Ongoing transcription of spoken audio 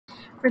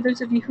For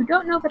those of you who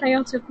don't know, but I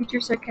also feature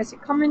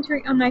sarcastic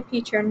commentary on my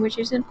Patreon, which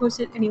isn't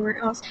posted anywhere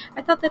else.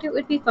 I thought that it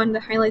would be fun to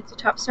highlight the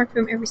top snark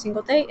room every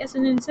single day as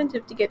an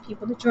incentive to get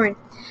people to join.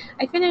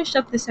 I finished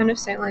up The Sound of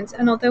Silence,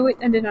 and although it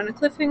ended on a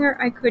cliffhanger,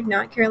 I could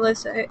not care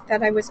less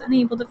that I was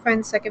unable to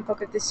find the second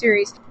book of the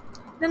series.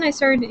 Then I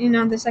started in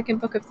on the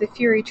second book of the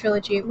Fury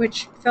trilogy,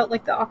 which felt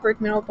like the awkward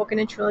middle book in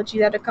a trilogy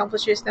that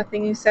accomplishes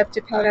nothing except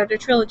to pad out a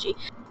trilogy.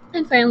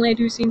 And finally, I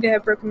do seem to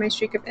have broken my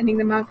streak of ending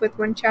the month with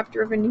one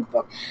chapter of a new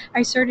book.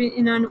 I started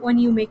in on When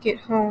You Make It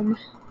Home.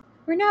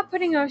 We're not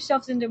putting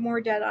ourselves into more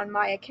debt on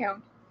my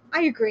account.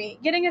 I agree.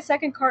 Getting a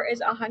second car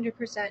is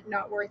 100%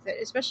 not worth it,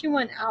 especially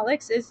when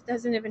Alex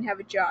doesn't even have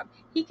a job.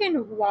 He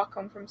can walk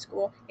home from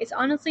school. It's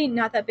honestly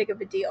not that big of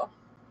a deal.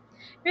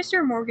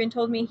 Mr. Morgan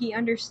told me he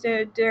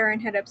understood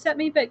Darren had upset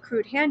me, but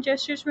crude hand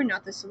gestures were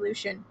not the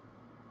solution.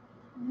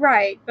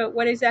 Right, but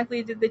what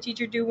exactly did the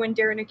teacher do when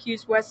Darren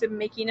accused Wes of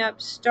making up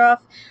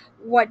stuff?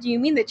 What do you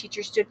mean the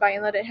teacher stood by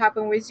and let it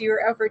happen with zero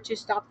effort to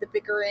stop the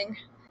bickering?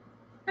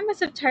 I must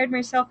have tired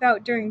myself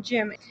out during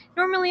gym.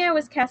 Normally I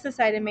was cast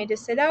aside and made to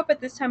sit out, but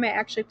this time I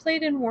actually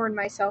played and worn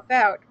myself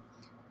out.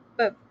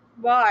 But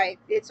why?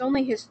 It's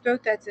only his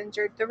throat that's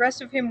injured. The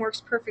rest of him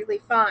works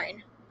perfectly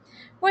fine.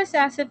 Wes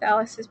asks if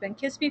Alex has been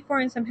kissed before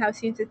and somehow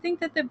seems to think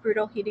that the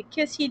brutal heated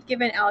kiss he'd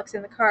given Alex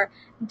in the car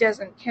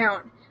doesn't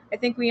count. I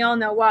think we all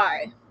know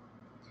why.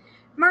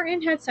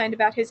 Martin had signed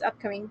about his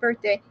upcoming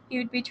birthday. He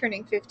would be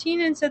turning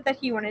 15 and said that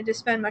he wanted to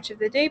spend much of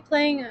the day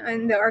playing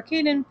in the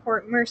arcade in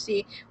Port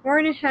Mercy.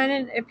 Warren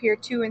hadn't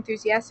appeared too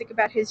enthusiastic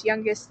about his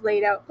youngest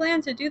laid-out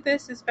plan to do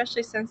this,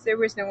 especially since there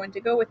was no one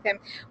to go with him.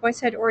 Wes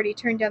had already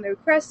turned down the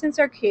request since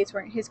arcades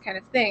weren't his kind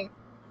of thing.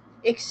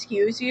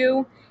 Excuse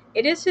you?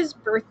 It is his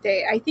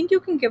birthday. I think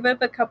you can give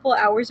up a couple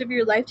hours of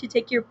your life to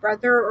take your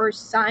brother or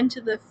son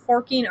to the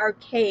forking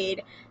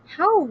arcade.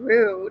 How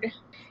rude.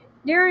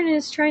 Darren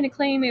is trying to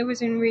claim it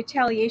was in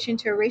retaliation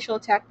to a racial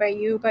attack by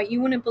you, but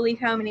you wouldn't believe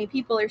how many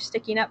people are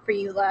sticking up for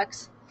you,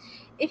 Lex.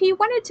 If he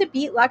wanted to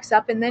beat Lex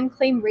up and then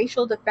claim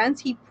racial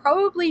defense, he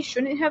probably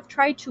shouldn't have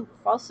tried to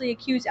falsely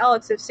accuse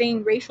Alex of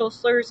saying racial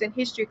slurs in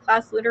history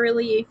class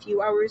literally a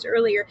few hours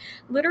earlier.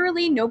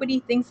 Literally, nobody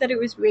thinks that it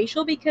was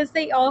racial because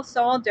they all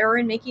saw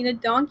Darren making a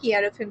donkey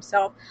out of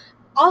himself.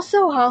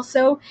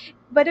 Also,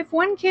 but if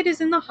one kid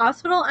is in the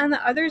hospital and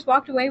the others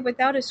walked away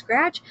without a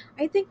scratch,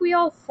 I think we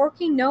all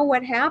forking know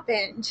what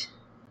happened.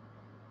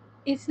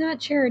 It's not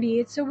charity,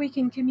 it's so we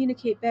can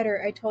communicate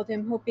better, I told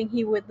him, hoping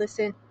he would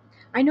listen.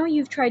 I know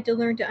you've tried to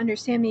learn to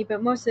understand me,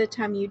 but most of the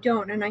time you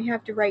don't, and I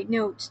have to write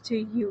notes to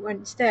you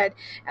instead.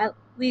 At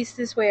least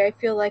this way I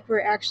feel like we're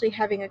actually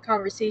having a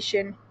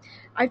conversation.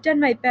 I've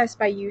done my best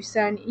by you,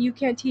 son. You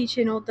can't teach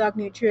an old dog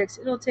new tricks.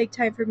 It'll take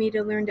time for me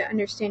to learn to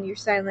understand your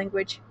sign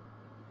language.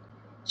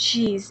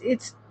 Jeez,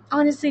 it's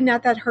honestly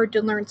not that hard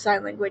to learn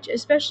sign language,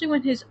 especially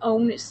when his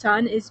own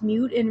son is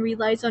mute and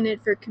relies on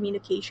it for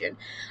communication.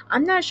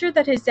 I'm not sure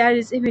that his dad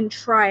is even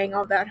trying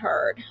all that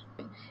hard.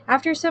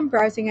 After some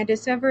browsing, I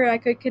discovered I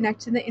could connect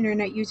to the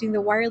internet using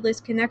the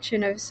wireless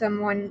connection of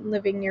someone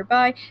living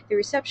nearby. The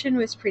reception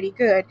was pretty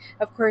good.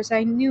 Of course,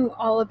 I knew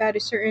all about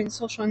a certain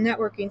social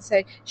networking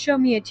site. Show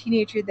me a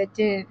teenager that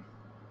didn't.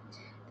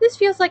 This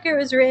feels like it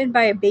was written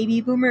by a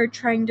baby boomer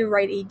trying to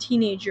write a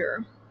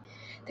teenager.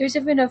 There's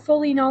even a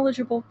fully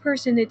knowledgeable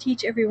person to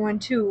teach everyone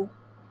too.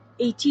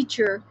 A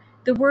teacher.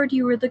 The word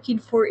you were looking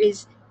for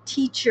is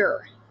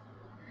teacher.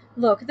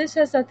 Look, this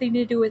has nothing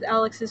to do with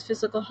Alex's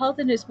physical health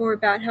and is more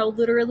about how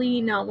literally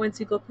not one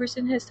single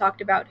person has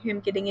talked about him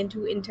getting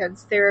into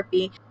intense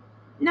therapy.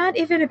 Not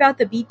even about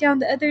the beatdown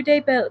the other day,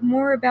 but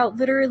more about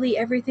literally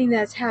everything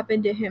that's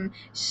happened to him.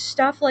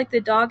 Stuff like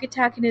the dog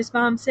attacking his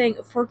mom saying,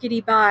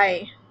 "Forkity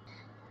bye."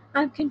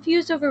 I'm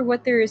confused over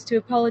what there is to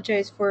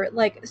apologize for.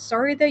 Like,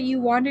 sorry that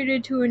you wandered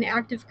into an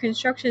active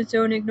construction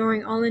zone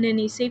ignoring all and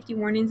any safety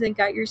warnings and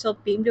got yourself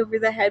beamed over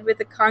the head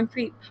with a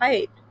concrete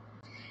pipe.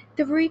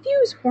 The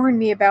reviews warned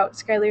me about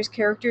Skylar's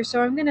character,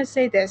 so I'm gonna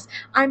say this.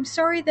 I'm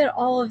sorry that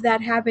all of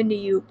that happened to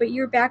you, but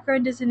your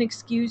background doesn't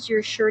excuse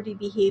your shirty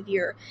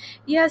behavior.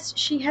 Yes,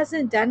 she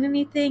hasn't done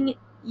anything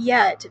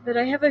yet, but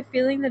I have a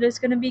feeling that it's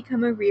gonna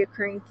become a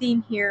reoccurring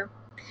theme here.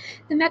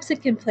 The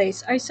Mexican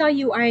place. I saw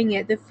you eyeing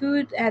it. The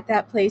food at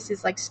that place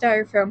is like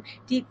styrofoam.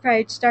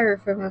 Deep-fried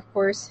styrofoam, of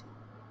course.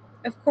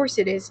 Of course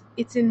it is.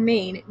 It's in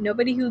Maine.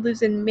 Nobody who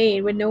lives in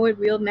Maine would know what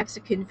real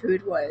Mexican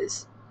food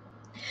was.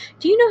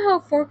 Do you know how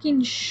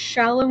forking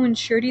shallow and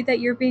shirty that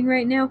you're being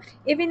right now?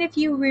 Even if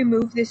you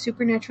remove the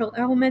supernatural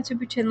elements and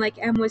pretend like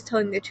Em was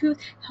telling the truth,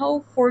 how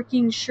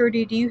forking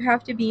shirty do you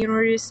have to be in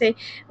order to say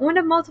one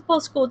of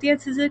multiple school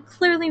dances is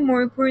clearly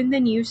more important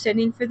than you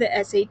studying for the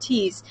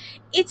SATs?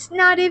 It's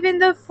not even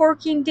the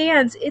forking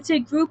dance. It's a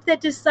group that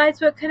decides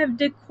what kind of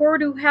decor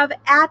to have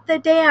at the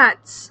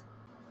dance.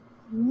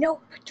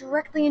 Nope,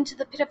 directly into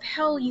the pit of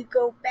hell you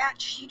go,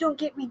 Batch. You don't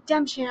get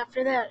redemption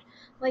after that.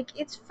 Like,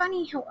 it's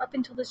funny how up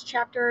until this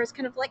chapter is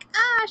kind of like,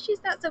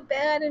 she's not so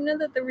bad. I know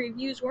that the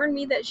reviews warned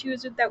me that she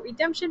was without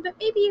redemption, but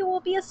maybe it will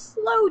be a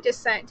slow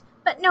descent.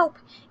 But nope.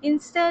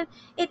 Instead,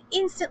 it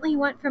instantly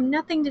went from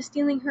nothing to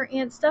stealing her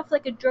aunt's stuff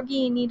like a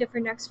druggie in need of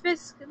her next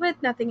fix,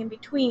 with nothing in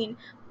between.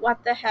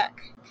 What the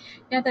heck?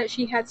 Now that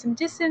she had some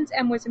distance,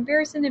 Em was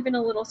embarrassed and had been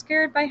a little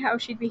scared by how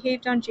she'd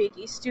behaved on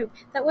JD's stoop.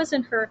 That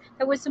wasn't her.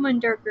 That was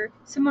someone darker.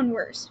 Someone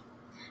worse.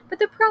 But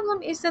the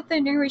problem is that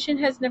the narration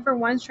has never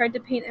once tried to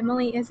paint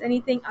Emily as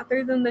anything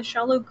other than the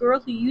shallow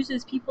girl who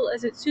uses people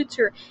as it suits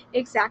her,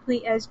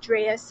 exactly as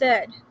Drea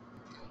said.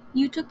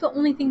 You took the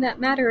only thing that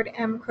mattered,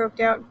 Em croaked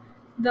out.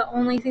 The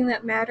only thing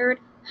that mattered?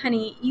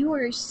 Honey, you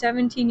are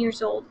 17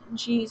 years old.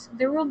 Geez,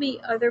 there will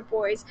be other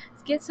boys.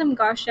 Get some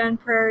gosh darn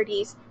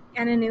priorities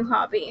and a new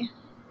hobby.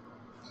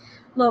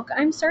 Look,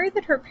 I'm sorry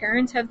that her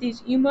parents have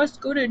these "you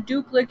must go to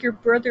Duke like your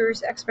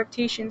brothers"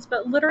 expectations,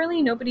 but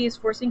literally nobody is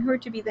forcing her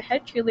to be the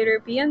head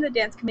cheerleader, be on the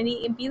dance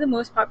committee, and be the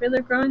most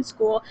popular girl in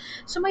school,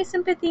 so my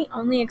sympathy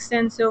only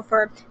extends so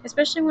far,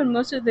 especially when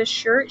most of the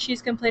shirt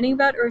she's complaining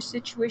about are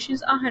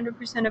situations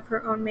 100% of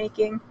her own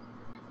making.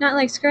 Not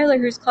like Skylar,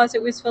 whose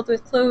closet was filled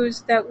with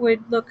clothes that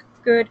would look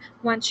good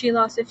once she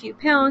lost a few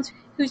pounds,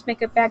 whose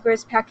makeup bag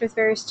was packed with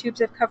various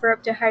tubes of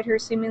cover-up to hide her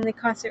seemingly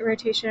constant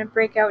rotation of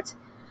breakouts.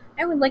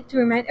 I would like to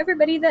remind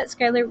everybody that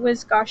Skylar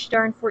was gosh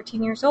darn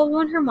 14 years old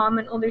when her mom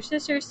and older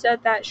sister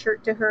said that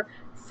shirt to her.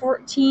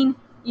 14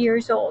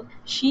 years old.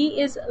 She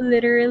is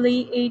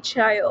literally a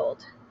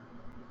child.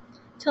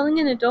 Telling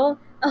an adult?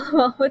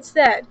 LOL, what's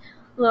that?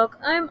 Look,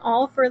 I'm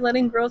all for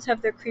letting girls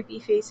have their creepy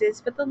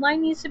faces, but the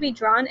line needs to be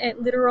drawn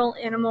at literal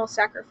animal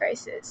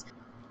sacrifices.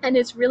 And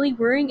it's really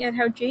worrying at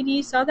how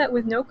JD saw that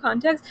with no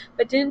context,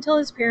 but didn't tell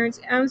his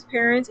parents, Em's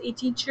parents, a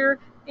teacher,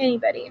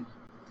 anybody.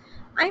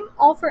 I'm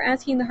all for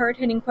asking the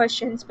hard-hitting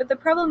questions, but the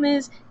problem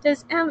is,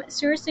 does Em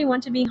seriously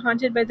want to be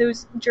haunted by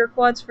those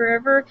jerkwads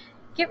forever?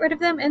 Get rid of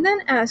them and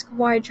then ask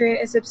why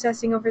Drea is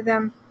obsessing over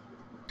them.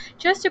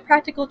 Just a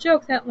practical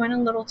joke that went a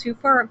little too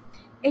far.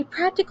 A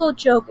practical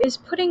joke is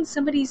putting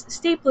somebody's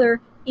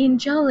stapler in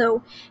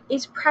Jell-O.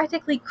 It's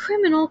practically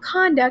criminal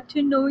conduct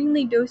to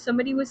knowingly dose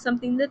somebody with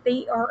something that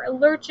they are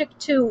allergic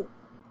to.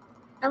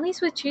 At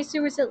least with Chase,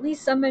 there was at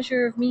least some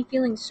measure of me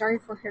feeling sorry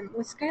for him.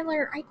 With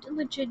Skylar, I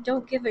legit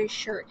don't give a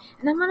shirt,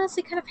 and I'm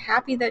honestly kind of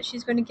happy that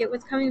she's going to get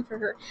what's coming for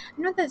her.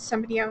 I know that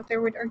somebody out there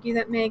would argue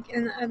that Meg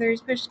and others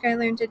pushed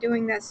Skylar into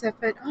doing that stuff,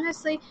 but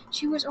honestly,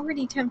 she was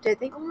already tempted.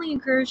 They only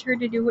encouraged her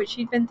to do what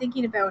she'd been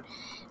thinking about.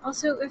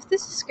 Also, if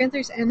this is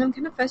Skylar's end, I'm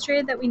kind of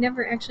frustrated that we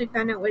never actually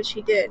found out what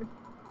she did.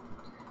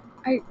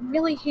 I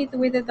really hate the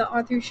way that the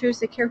author shows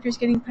the characters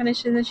getting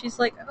punished and then she's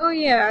like, oh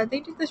yeah, they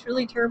did this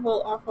really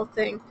terrible, awful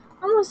thing.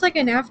 Almost like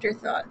an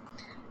afterthought.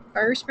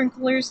 Fire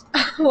sprinklers?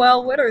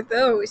 Well, what are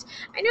those?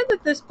 I know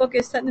that this book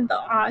is set in the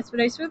odds, but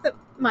I swear that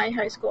my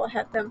high school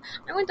had them.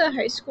 I went to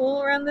high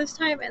school around this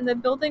time, and the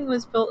building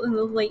was built in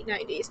the late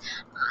 90s.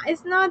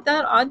 It's not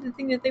that odd to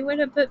think that they would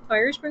have put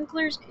fire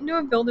sprinklers into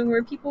a building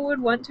where people would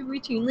want to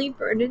routinely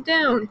burn it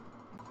down.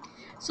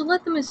 So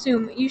let them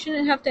assume you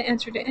shouldn't have to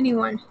answer to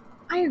anyone.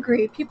 I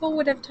agree, people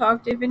would have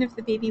talked even if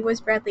the baby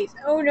was Bradley's.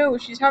 Oh no,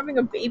 she's having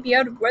a baby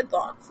out of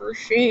wedlock, for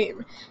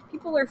shame.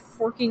 People are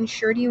forking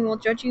shirty and will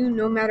judge you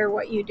no matter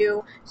what you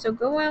do, so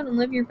go out and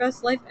live your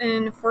best life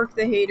and fork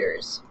the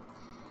haters.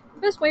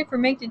 The best way for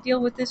Meg to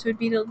deal with this would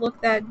be to look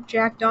that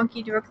Jack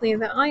Donkey directly in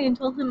the eye and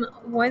tell him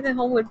why the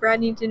hell would Brad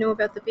need to know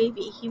about the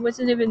baby. He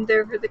wasn't even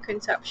there for the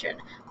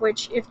conception,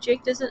 which, if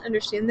Jake doesn't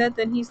understand that,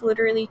 then he's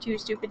literally too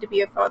stupid to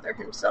be a father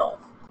himself.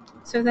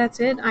 So that's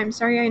it. I'm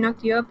sorry I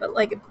knocked you up, but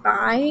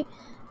bye?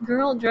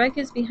 Girl, drag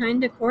his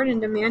behind a cord and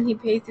demand he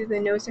pay through the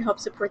nose to help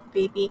support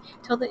the baby.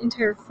 Tell the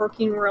entire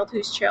forking world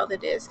whose child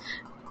it is.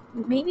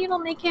 Maybe it'll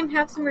make him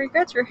have some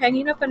regrets for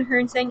hanging up on her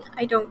and saying,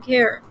 I don't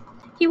care.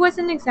 He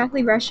wasn't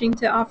exactly rushing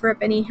to offer up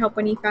any help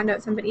when he found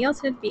out somebody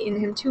else had beaten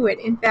him to it.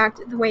 In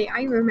fact, the way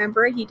I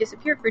remember, he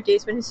disappeared for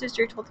days when his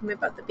sister told him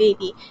about the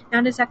baby.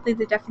 Not exactly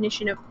the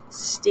definition of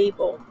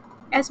stable.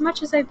 As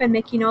much as I've been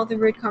making all the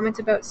rude comments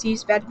about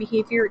Steve's bad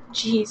behavior,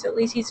 geez, at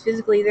least he's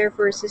physically there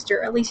for his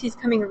sister. At least he's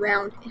coming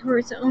around. Or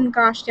his own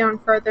gosh down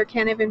father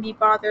can't even be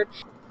bothered.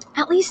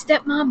 At least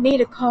stepmom made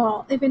a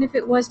call, even if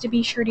it was to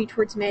be shirty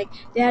towards Meg.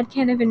 Dad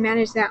can't even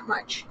manage that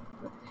much.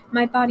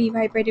 My body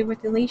vibrated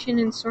with elation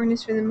and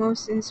soreness for the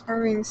most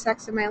inspiring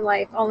sex of my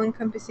life,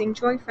 all-encompassing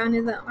joy found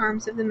in the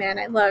arms of the man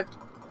I loved.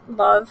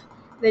 Love.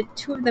 The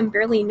two of them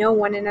barely know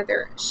one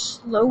another.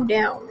 Slow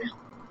down.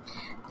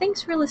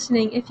 Thanks for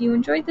listening. If you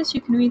enjoyed this, you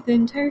can read the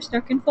entire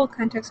story in full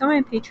context on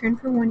my Patreon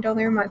for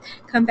 $1 a month.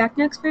 Come back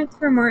next month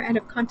for more out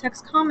of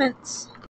context comments.